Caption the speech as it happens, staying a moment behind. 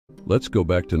Let's go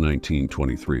back to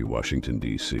 1923, Washington,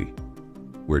 D.C.,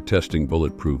 where testing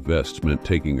bulletproof vests meant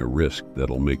taking a risk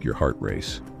that'll make your heart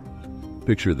race.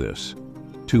 Picture this: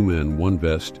 2 men, 1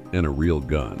 vest, and a real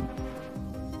gun.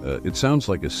 It sounds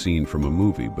like a scene from a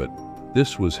movie, but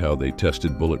this was how they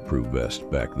tested bulletproof vests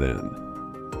back then.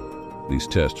 These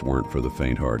tests weren't for the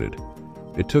faint-hearted.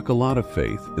 It took a lot of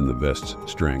faith in the vest's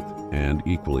strength and,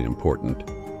 equally important,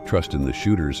 trust in the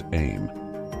shooter's aim.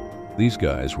 These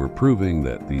guys were proving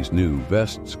that these new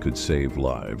vests could save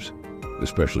lives,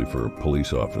 especially for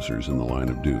police officers in the line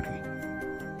of duty.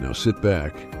 Now sit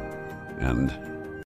back and